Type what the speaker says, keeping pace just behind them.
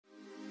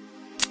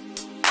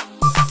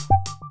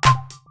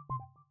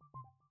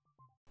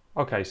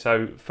Okay,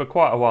 so for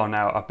quite a while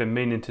now, I've been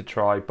meaning to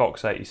try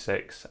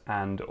Box86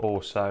 and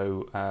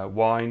also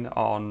Wine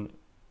on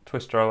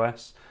Twister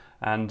OS,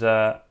 and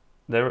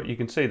you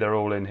can see they're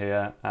all in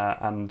here,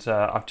 and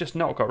I've just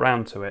not got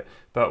round to it.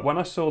 But when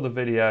I saw the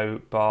video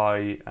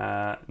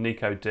by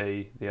Nico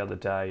D the other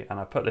day, and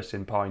I put this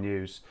in Pi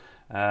News,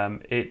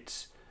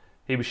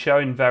 he was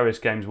showing various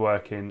games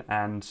working,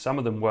 and some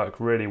of them work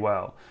really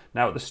well.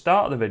 Now, at the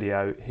start of the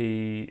video,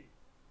 he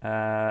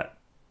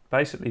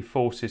basically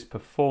forces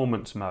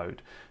performance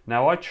mode.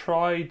 Now, I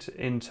tried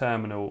in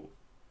terminal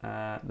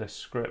the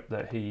script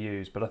that he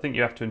used, but I think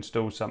you have to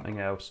install something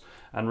else,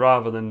 and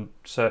rather than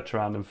search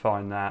around and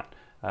find that,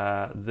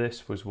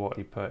 this was what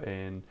he put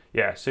in.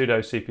 Yeah, sudo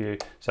CPU.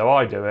 So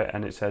I do it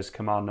and it says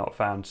command not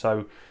found.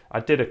 So I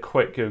did a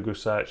quick Google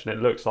search and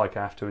it looks like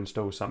I have to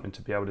install something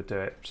to be able to do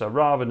it. So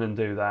rather than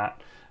do that,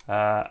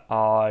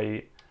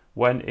 I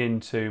went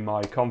into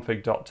my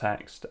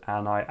config.txt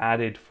and I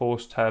added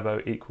force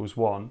turbo equals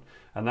 1,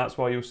 and that's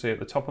why you'll see at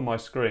the top of my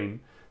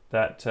screen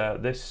that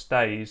this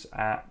stays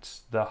at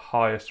the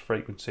highest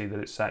frequency that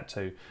it's set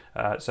to.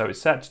 So it's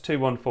set to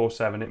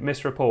 2147. It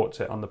misreports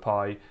it on the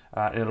Pi.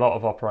 In a lot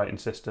of operating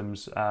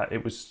systems,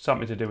 it was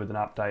something to do with an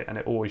update and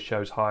it always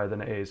shows higher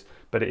than it is,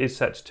 but it is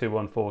set to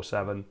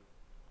 2147.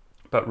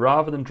 But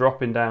rather than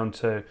dropping down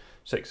to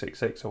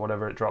 666 or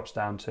whatever it drops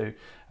down to,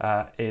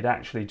 it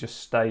actually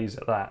just stays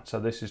at that. So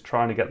this is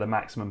trying to get the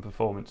maximum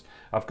performance.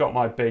 I've got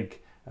my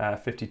big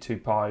 52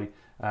 Pi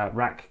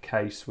rack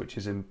case, which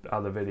is in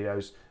other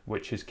videos,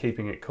 which is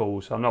keeping it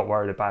cool, so I'm not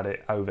worried about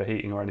it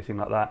overheating or anything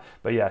like that.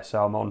 But yeah,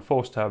 so I'm on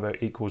force turbo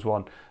equals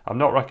 1. I'm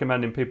not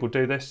recommending people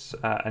do this,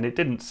 and it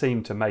didn't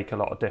seem to make a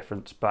lot of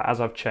difference, but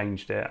as I've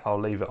changed it, I'll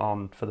leave it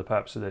on for the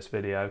purpose of this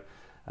video.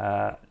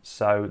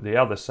 So the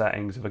other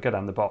settings, if I go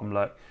down the bottom,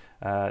 look,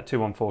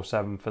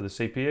 2147 for the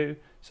CPU,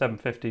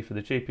 750 for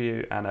the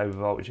GPU, and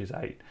overvoltage is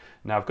 8.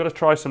 Now I've got to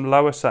try some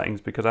lower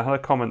settings because I had a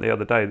comment the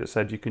other day that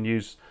said you can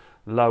use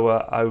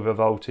lower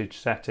overvoltage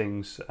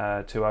settings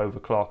to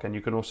overclock, and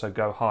you can also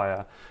go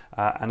higher.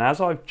 And as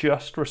I've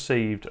just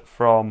received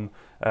from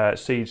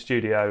Seed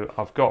Studio,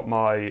 I've got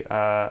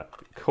my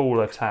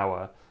cooler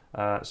tower.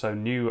 So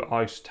new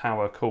ice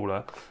tower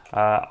cooler.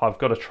 I've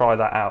got to try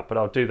that out, but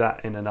I'll do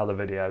that in another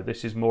video.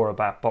 This is more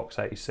about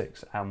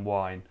Box86 and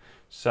wine.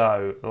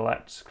 So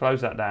let's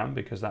close that down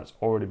because that's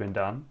already been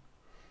done.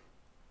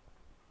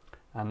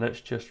 And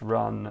let's just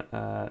run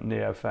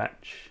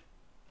NeoFetch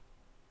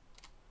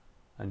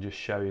and just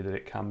show you that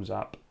it comes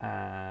up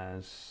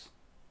as,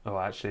 oh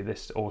actually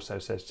this also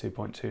says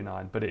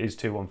 2.29, but it is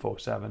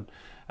 2147.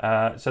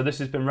 So this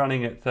has been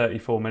running at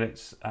 34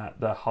 minutes at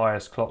the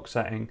highest clock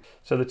setting.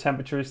 So the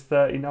temperature is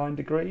 39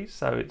 degrees,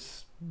 so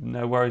it's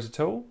no worries at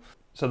all.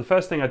 So the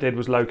first thing I did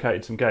was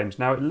located some games.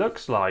 Now it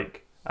looks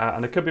like,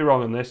 and I could be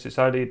wrong on this, it's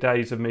only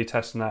days of me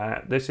testing that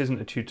out. This isn't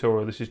a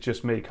tutorial, this is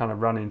just me kind of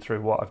running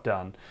through what I've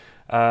done.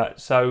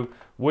 So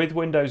with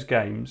Windows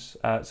games,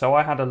 so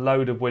I had a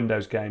load of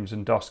Windows games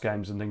and DOS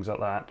games and things like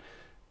that.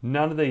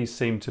 None of these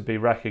seem to be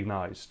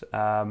recognised.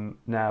 Now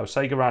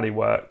Sega Rally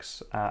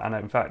works, and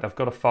in fact I've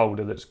got a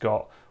folder that's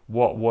got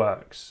what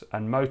works,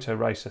 and Moto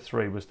Racer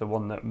 3 was the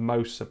one that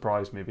most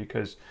surprised me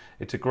because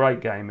it's a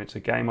great game. It's a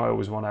game I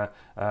always want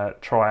to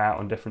try out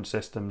on different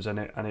systems, and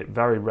it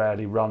very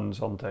rarely runs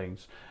on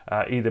things,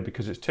 either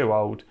because it's too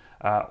old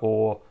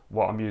or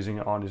what I'm using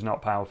it on is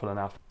not powerful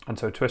enough. And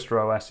so Twister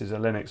OS is a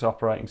Linux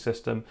operating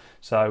system,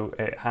 so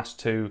it has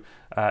to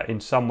in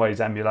some ways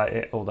emulate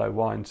it, although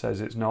Wine says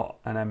it's not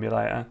an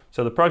emulator.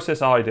 So the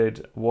process I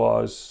did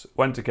was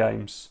went to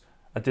games,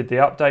 I did the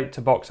update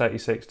to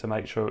Box86 to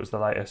make sure it was the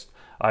latest.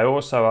 I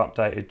also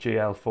updated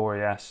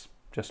GL4ES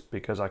just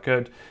because I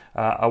could.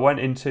 I went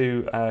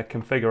into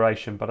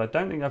configuration, but I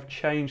don't think I've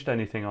changed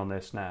anything on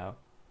this now.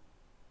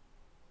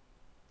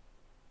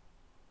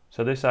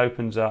 So this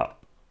opens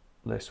up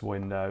this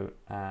window,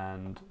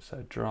 and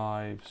so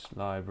drives,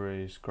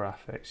 libraries,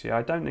 graphics. Yeah,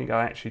 I don't think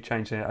I actually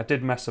changed it. I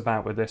did mess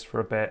about with this for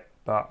a bit,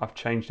 but I've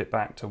changed it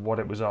back to what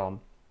it was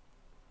on.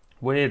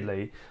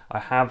 Weirdly, I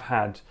have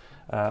had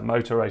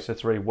Moto Racer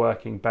 3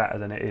 working better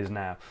than it is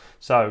now.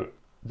 So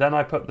then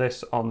I put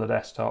this on the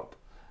desktop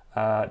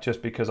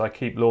just because I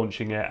keep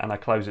launching it and I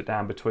close it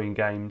down between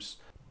games.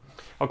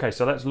 Okay,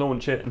 so let's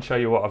launch it and show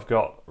you what I've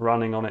got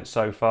running on it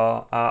so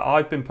far.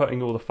 I've been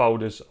putting all the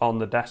folders on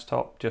the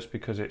desktop just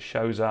because it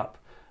shows up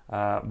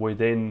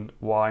within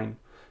Wine.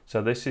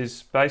 So this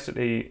is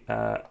basically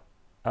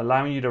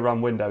allowing you to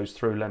run Windows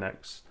through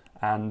Linux.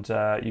 And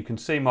you can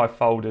see my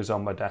folders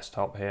on my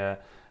desktop here.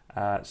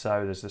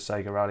 So there's the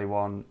Sega Rally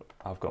one.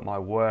 I've got my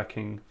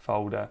working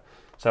folder.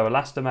 So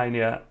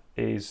Elastomania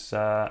is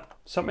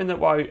something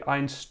that I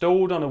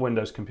installed on a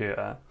Windows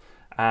computer,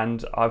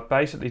 and I've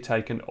basically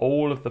taken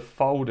all of the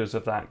folders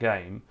of that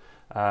game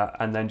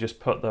and then just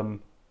put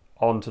them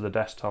onto the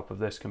desktop of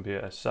this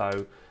computer.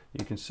 So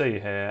you can see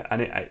here,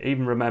 and it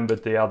even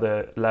remembered the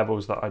other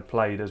levels that I'd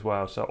played as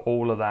well. So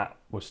all of that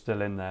was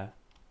still in there.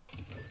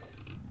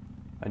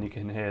 And you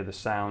can hear the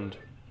sound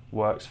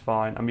works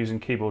fine. I'm using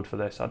keyboard for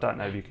this. I don't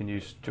know if you can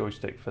use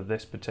joystick for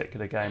this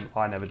particular game.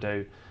 I never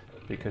do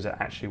because it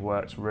actually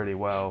works really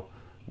well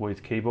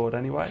with keyboard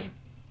anyway.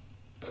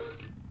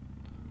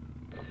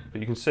 But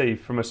you can see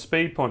from a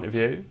speed point of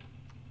view,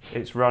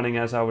 it's running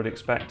as I would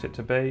expect it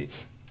to be.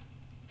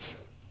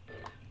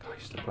 I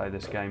used to play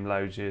this game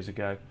loads years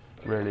ago,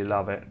 really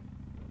love it.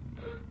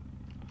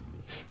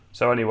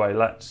 So anyway,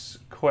 let's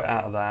quit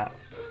out of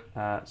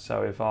that.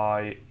 So if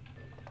I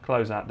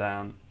close that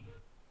down,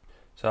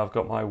 so I've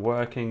got my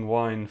working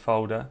Wine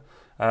folder.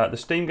 The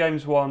Steam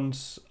Games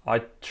ones,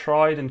 I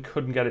tried and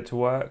couldn't get it to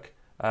work.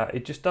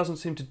 It just doesn't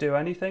seem to do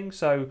anything.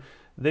 So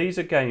these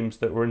are games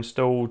that were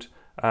installed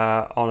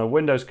on a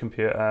Windows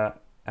computer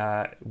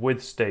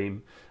with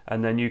Steam,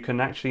 and then you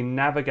can actually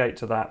navigate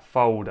to that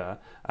folder,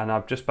 and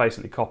I've just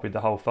basically copied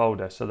the whole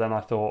folder. So then I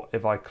thought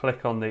if I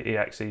click on the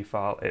exe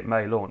file, it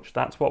may launch.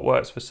 That's what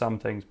works for some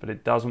things, but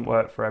it doesn't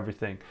work for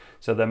everything.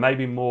 So there may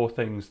be more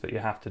things that you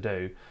have to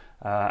do,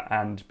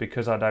 and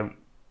because I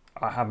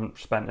haven't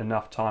spent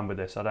enough time with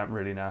this, I don't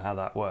really know how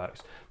that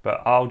works,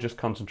 but I'll just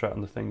concentrate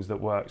on the things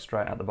that work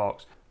straight out the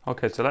box.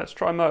 Okay, so let's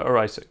try Motor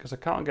Racer, because I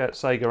can't get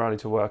Sega Rally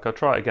to work. I'll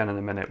try it again in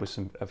a minute with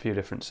a few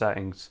different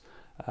settings,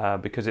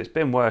 because it's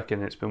been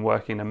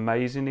working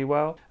amazingly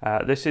well.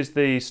 This is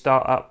the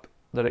startup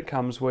that it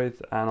comes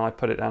with, and I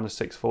put it down to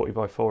 640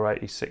 by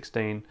 480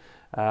 16.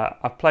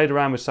 I've played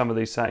around with some of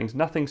these settings.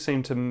 Nothing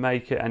seemed to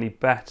make it any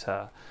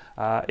better.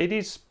 It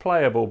is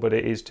playable, but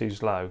it is too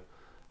slow.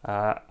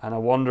 And I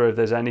wonder if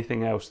there's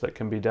anything else that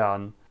can be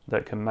done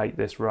that can make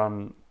this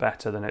run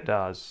better than it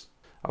does.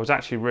 I was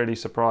actually really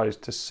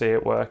surprised to see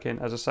it working.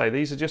 As I say,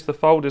 these are just the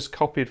folders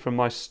copied from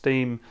my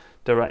Steam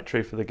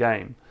directory for the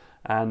game,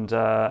 and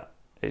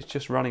it's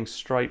just running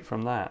straight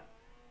from that.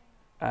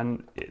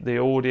 And the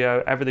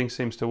audio, everything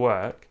seems to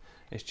work.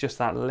 It's just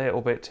that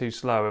little bit too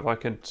slow. If I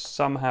could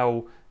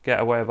somehow get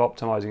a way of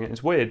optimizing it.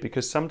 It's weird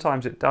because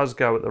sometimes it does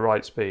go at the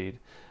right speed,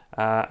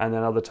 and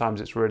then other times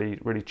it's really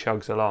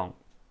chugs along.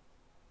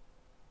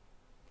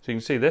 So you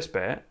can see this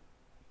bit,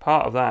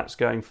 part of that's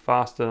going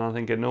faster than I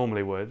think it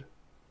normally would,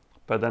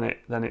 but then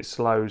it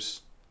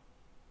slows,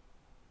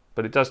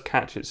 but it does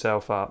catch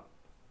itself up.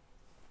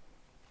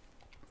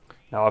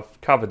 Now I've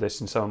covered this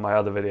in some of my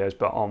other videos,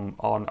 but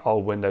on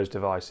old Windows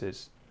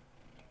devices.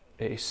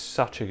 It is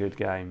such a good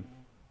game.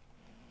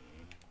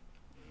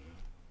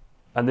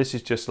 And this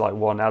is just like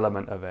one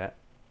element of it.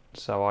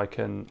 So I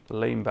can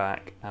lean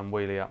back and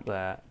wheelie up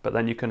there, but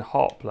then you can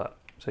hop, look.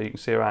 So you can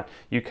see around.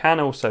 You can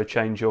also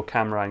change your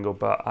camera angle,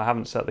 but I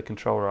haven't set the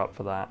controller up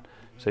for that.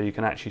 So you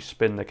can actually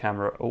spin the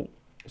camera. Oh,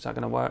 is that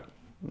going to work?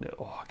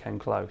 Oh, I came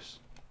close.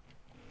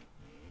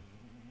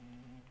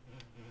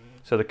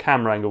 So the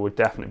camera angle would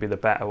definitely be the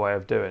better way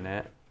of doing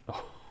it.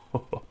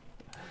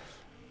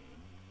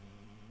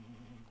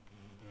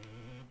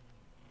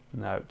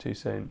 No, too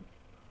soon.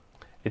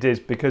 It is,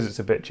 because it's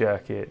a bit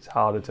jerky, it's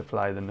harder to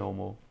play than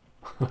normal.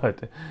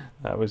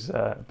 That was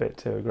a bit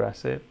too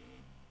aggressive.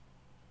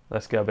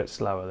 Let's go a bit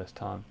slower this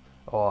time.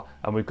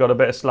 And we've got a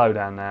bit of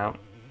slowdown now.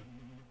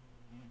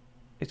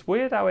 It's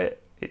weird how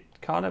it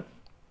kind of...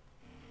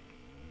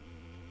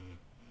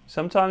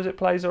 Sometimes it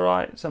plays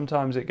alright,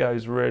 sometimes it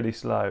goes really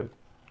slow.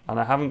 And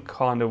I haven't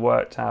kind of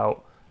worked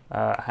out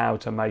how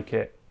to make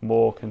it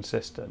more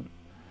consistent.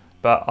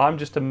 But I'm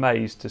just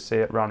amazed to see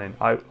it running.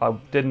 I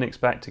didn't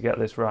expect to get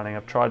this running.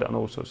 I've tried it on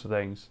all sorts of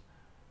things.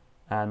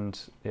 And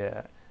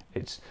yeah,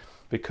 it's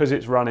because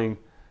it's running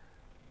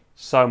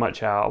so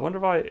much out. I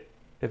wonder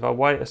if I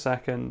wait a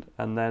second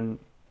and then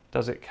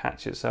does it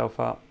catch itself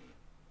up?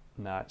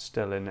 No, it's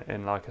still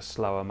in like a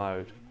slower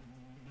mode.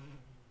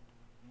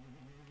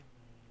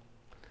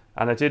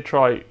 And I did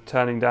try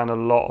turning down a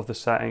lot of the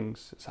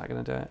settings. Is that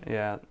going to do it?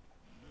 Yeah,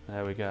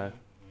 there we go.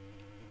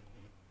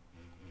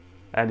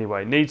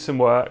 Anyway, needs some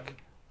work,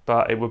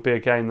 but it would be a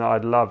game that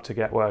I'd love to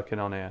get working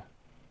on here.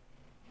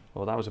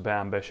 Well, that was a bit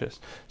ambitious.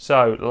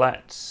 So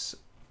let's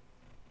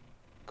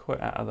quit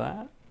out of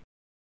that.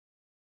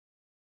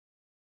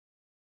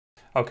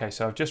 Okay,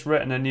 so I've just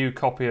written a new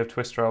copy of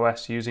Twister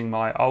OS using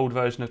my old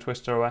version of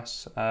Twister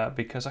OS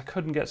because I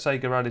couldn't get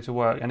Sega Rally to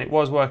work, and it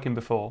was working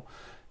before.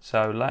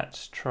 So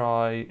let's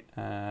try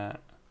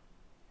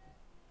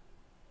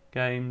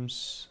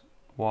Games,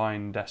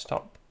 Wine,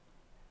 Desktop.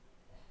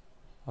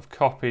 I've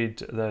copied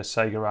the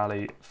Sega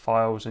Rally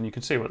files and you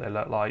can see what they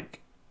look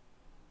like.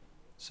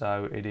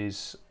 So it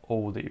is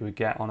all that you would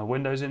get on a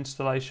Windows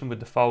installation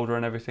with the folder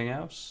and everything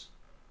else.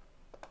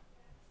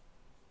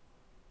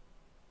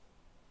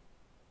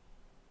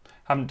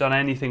 Haven't done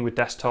anything with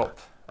desktop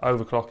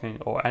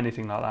overclocking or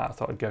anything like that. I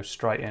thought I'd go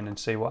straight in and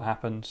see what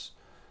happens.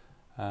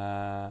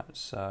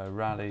 So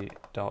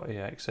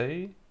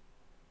rally.exe.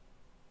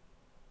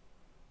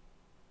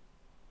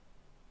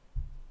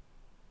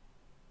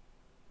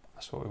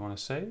 That's what we want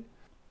to see.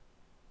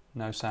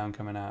 No sound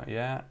coming out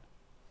yet.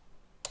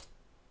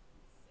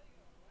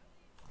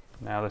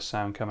 Now there's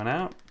sound coming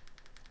out.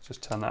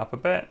 Just turn that up a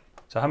bit.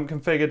 So I haven't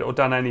configured or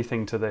done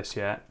anything to this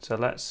yet. So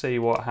let's see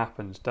what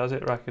happens. Does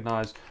it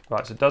recognize?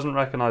 Right, so it doesn't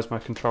recognize my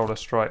controller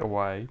straight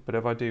away. But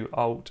if I do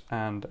Alt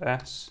and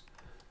S,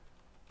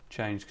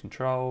 change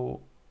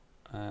control,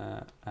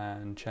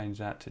 and change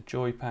that to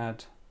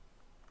joypad.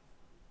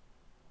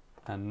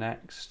 and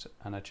next,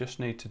 and I just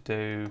need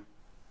to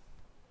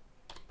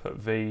put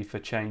V for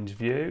change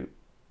view.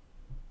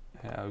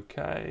 Hit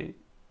OK.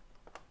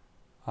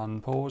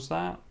 Unpause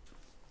that.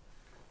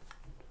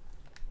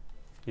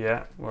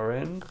 Yeah, we're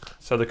in.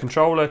 So the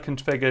controller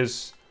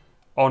configures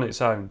on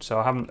its own, so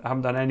I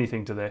haven't done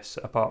anything to this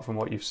apart from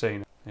what you've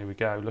seen. Here we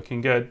go,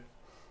 looking good.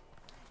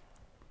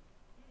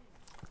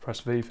 Press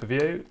V for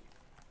view.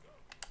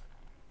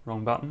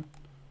 Wrong button.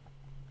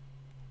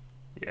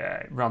 Yeah,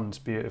 it runs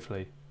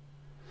beautifully.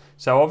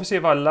 So obviously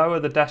if I lower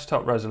the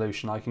desktop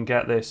resolution, I can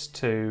get this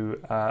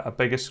to a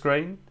bigger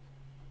screen.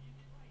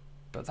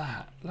 But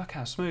look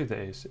how smooth it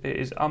is. It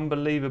is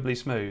unbelievably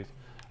smooth.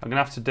 I'm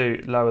going to have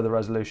to lower the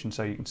resolution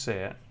so you can see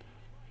it.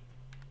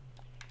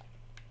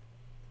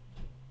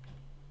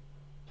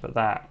 But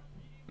that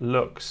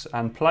looks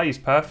and plays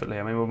perfectly.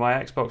 I mean, with my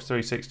Xbox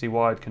 360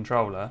 wired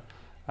controller,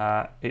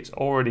 it's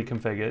already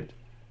configured.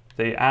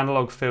 The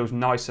analog feels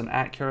nice and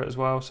accurate as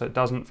well, so it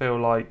doesn't feel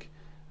like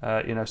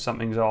you know,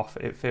 something's off.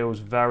 It feels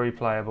very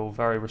playable,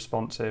 very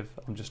responsive.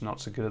 I'm just not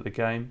so good at the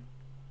game.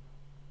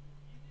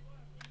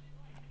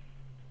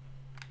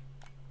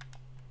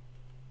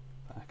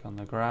 Back on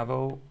the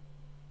gravel.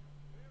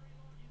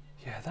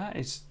 Yeah, that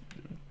is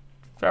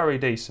very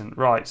decent.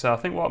 Right, so I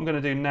think what I'm going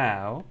to do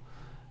now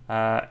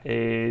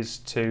is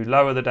to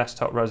lower the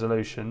desktop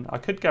resolution. I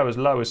could go as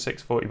low as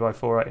 640 by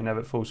 480 and have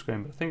it full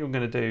screen, but I think I'm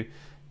going to do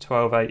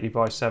 1280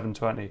 by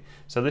 720.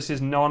 So this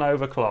is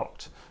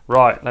non-overclocked.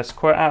 Right, let's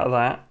quit out of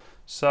that.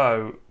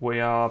 So we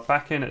are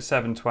back in at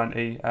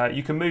 720.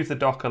 You can move the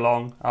dock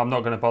along. I'm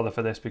not going to bother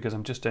for this because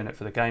I'm just doing it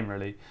for the game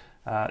really.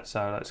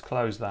 So let's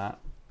close that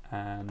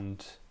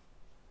and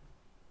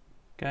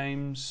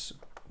games,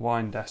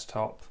 Wine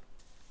desktop.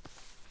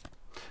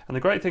 And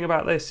the great thing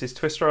about this is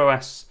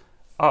TwisterOS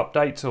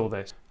updates all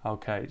this.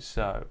 Okay,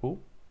 so, ooh,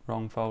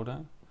 wrong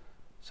folder.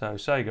 So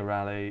Sega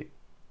Rally,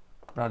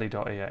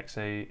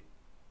 rally.exe.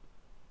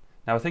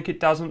 Now I think it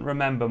doesn't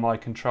remember my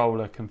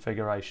controller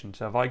configuration.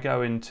 So if I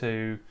go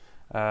into,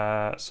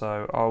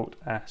 so Alt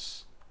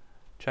S,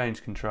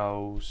 change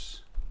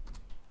controls.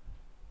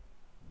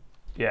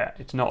 Yeah,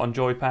 it's not on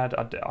joypad.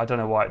 I don't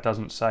know why it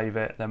doesn't save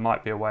it. There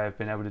might be a way of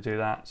being able to do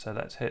that. So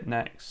let's hit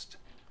next,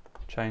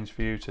 change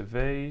view to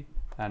V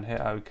and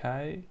hit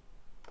OK.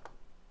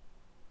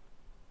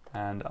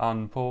 And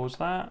unpause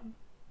that.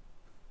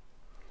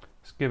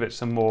 Let's give it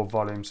some more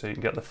volume so you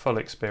can get the full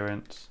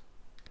experience.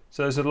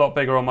 So it's a lot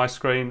bigger on my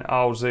screen.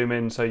 I'll zoom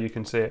in so you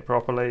can see it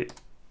properly.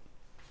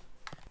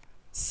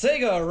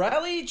 Sega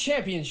Rally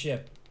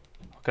Championship.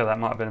 Okay, that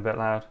might have been a bit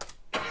loud.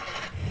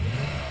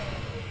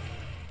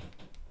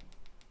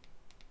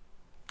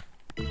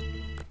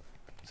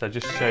 So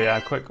just to show you how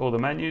quick all the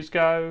menus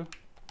go.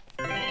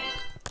 3,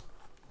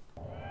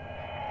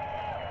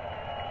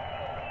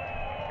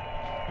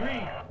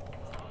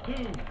 2,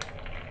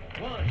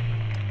 1,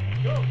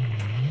 go!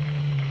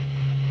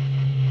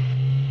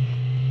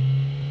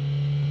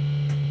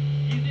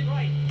 Easy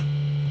right.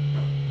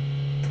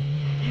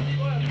 Easy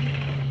left.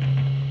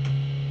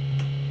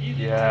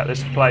 Easy Yeah, right.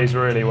 this plays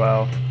really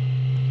well.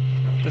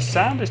 The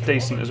sound is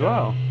decent as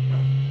well.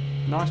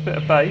 Nice bit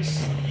of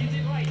bass.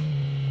 Easy right.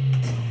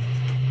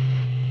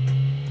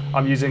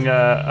 I'm using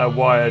a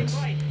wired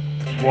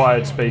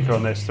speaker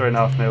on this,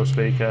 3.5mm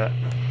speaker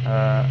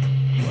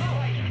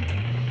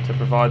to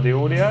provide the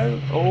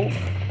audio. Oh,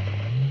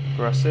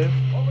 aggressive.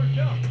 Over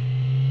jump.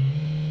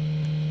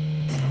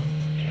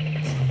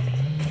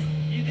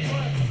 Easy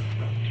left.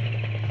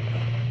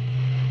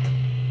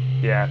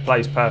 Yeah,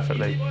 plays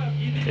perfectly. Easy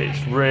left. Easy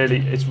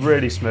It's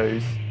really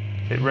smooth.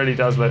 It really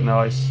does look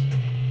nice.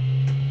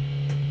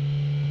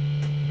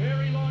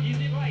 very long.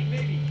 Easy right,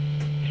 maybe.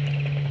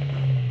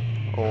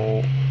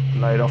 Oh,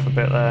 laid off a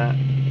bit there.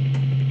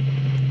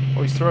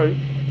 Oh, he's through.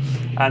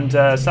 And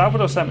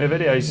Salvador sent me a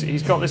video.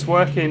 He's got this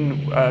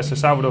working. So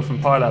Salvador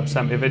from PyLab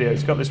sent me a video.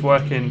 He's got this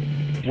working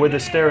with a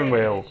steering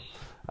wheel.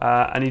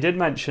 And he did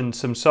mention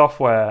some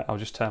software. I'll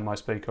just turn my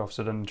speaker off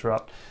so it doesn't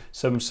interrupt.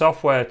 Some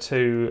software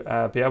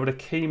to be able to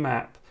key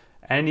map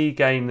any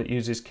game that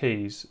uses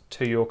keys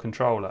to your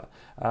controller.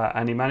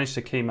 And he managed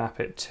to key map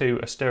it to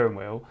a steering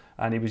wheel,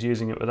 and he was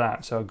using it with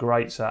that. So a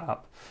great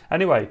setup.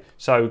 Anyway,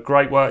 so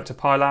great work to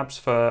PyLabs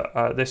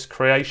for this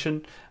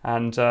creation,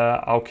 and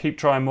I'll keep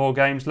trying more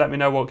games. Let me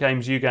know what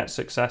games you get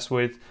success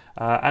with,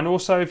 and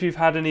also if you've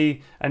had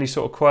any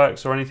sort of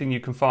quirks or anything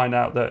you can find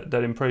out that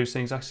improves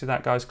things. Actually,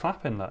 that guy's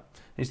clapping. Look,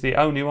 he's the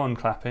only one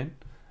clapping,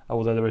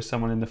 although there is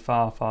someone in the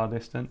far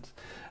distance.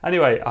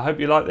 Anyway, I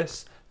hope you like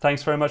this.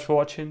 Thanks very much for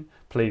watching.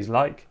 Please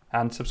like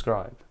and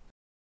subscribe.